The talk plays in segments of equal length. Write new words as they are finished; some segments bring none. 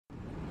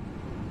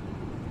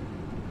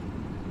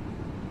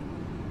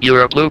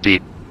You're a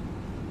bloopy.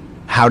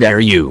 How dare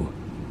you?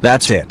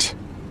 That's it.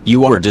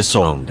 You are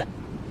disowned.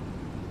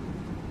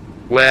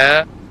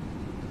 Where?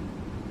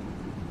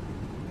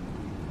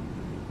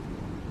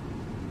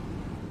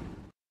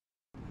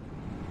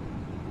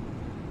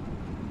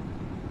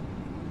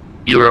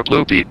 You're a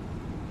bloopy.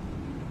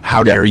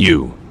 How dare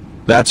you?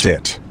 That's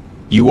it.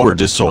 You are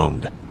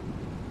disowned.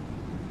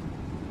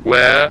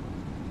 Where?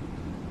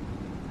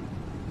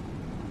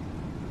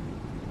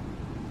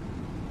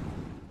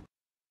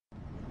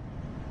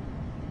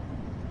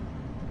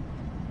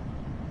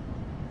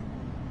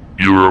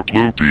 You're a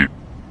bloopy.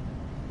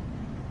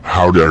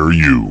 How dare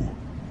you?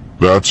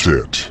 That's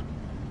it.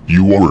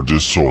 You are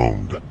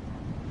disowned.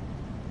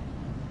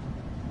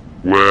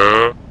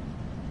 Where?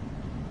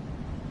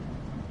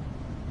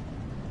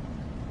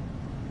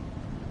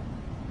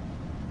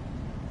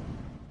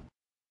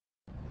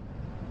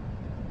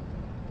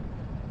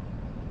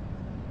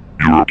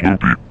 You're a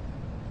bloopy.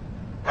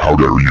 How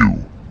dare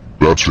you?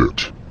 That's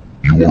it.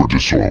 You are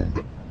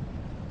disowned.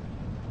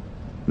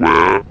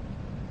 Where?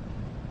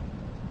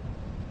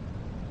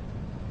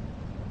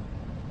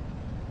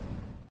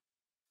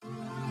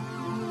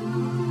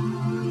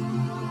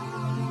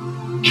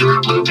 You're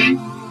a bloopy.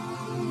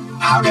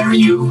 How dare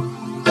you?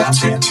 That's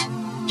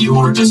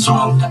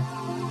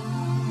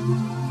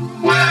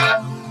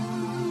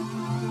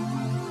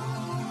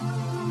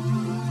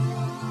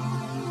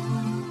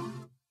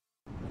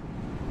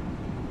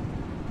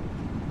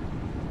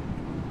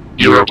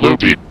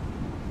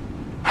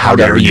You are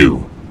disowned.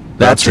 Where?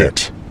 You're a bloopy. How dare you? That's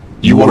it.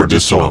 You are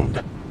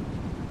disowned. Where?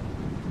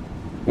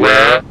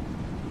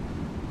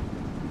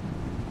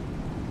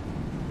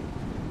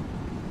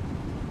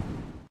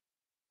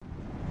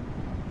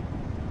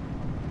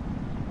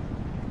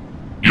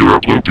 You're a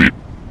bloopy.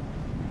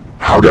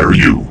 How dare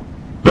you?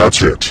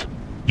 That's it.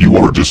 You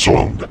are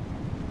disowned.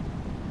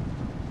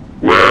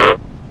 Where?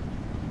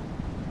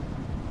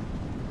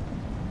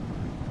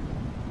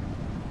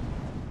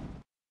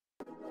 You're a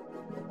bloopy.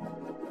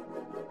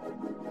 How dare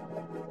you?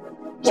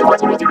 That's it.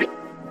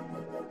 You are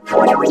disowned.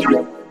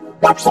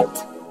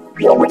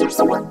 Where?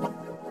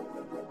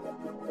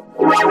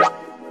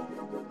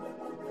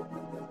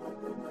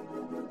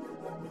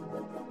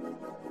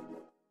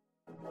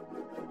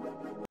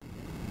 You're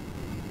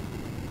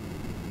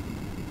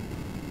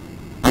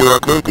a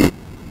bloopy.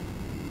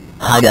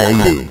 How dare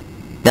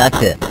you? That's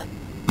it.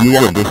 You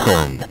are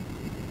disowned.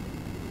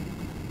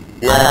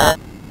 Yeah.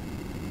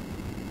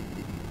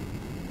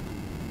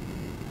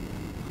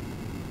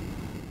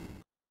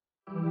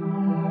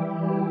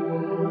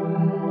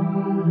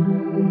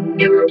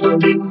 You're a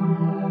bloopy.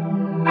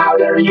 How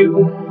dare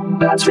you?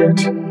 That's it.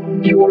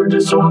 You are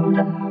disowned.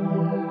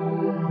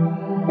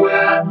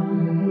 Where?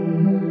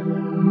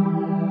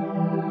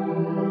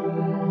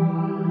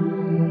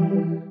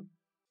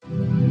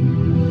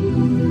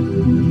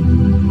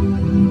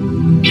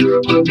 You're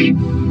a bloopy.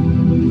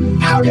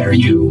 How dare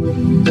you?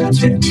 That's it.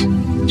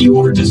 You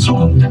are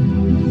disowned.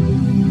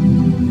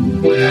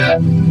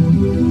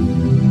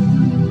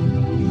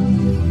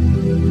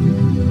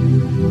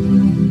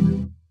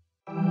 Where? You're a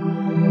bloopy.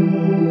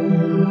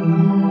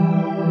 How dare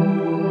you? That's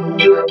it.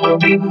 You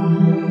are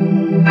disowned.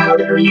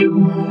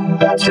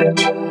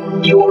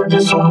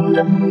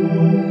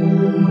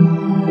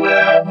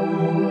 Where?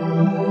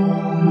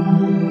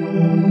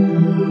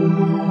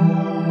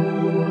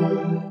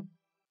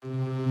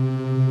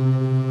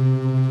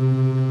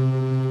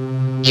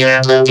 You're a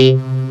bloopy.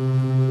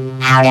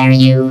 How dare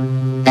you?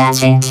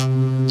 That's it.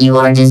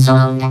 You are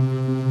disowned.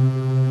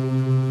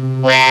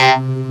 Where?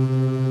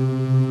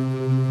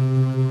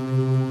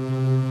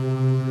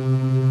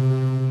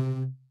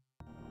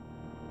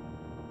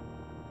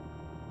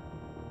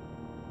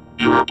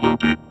 You're a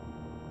bloopy.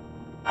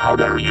 How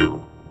dare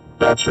you?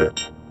 That's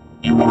it.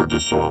 You are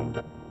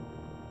disowned.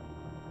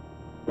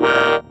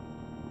 Where?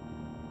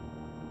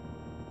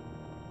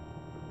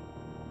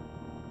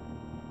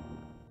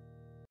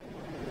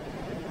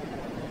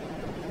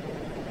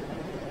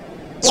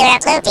 You're a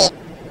bloopy.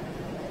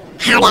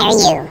 How dare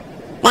you?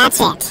 That's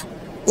it.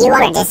 You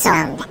are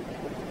disowned.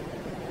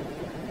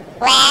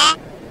 Where?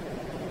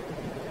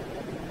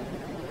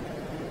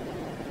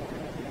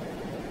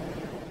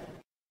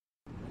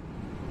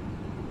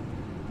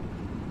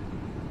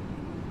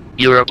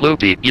 You're a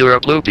bloopy. You're a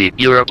bloopy.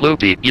 You're a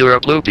bloopy. You're a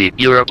bloopy.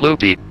 You're a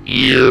bloopy.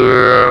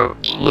 You're a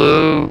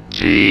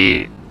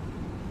bloopy.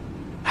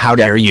 How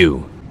dare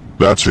you?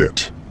 That's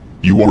it.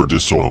 You are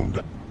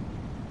disowned.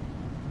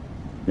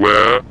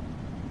 Where?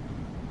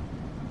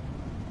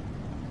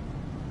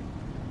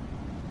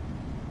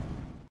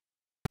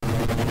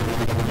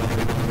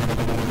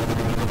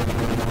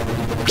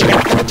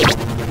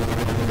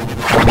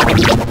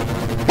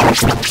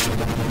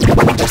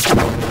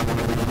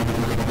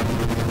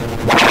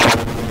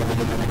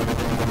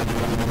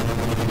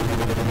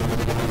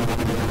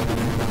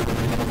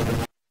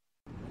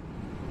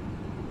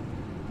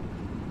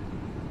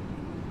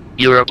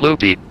 You're a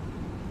bloopy.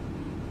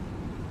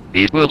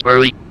 It will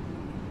hurry.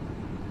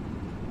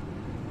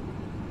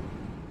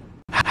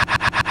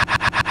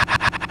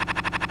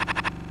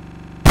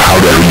 How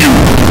dare you?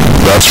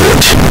 That's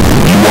it.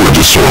 You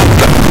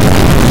disowned.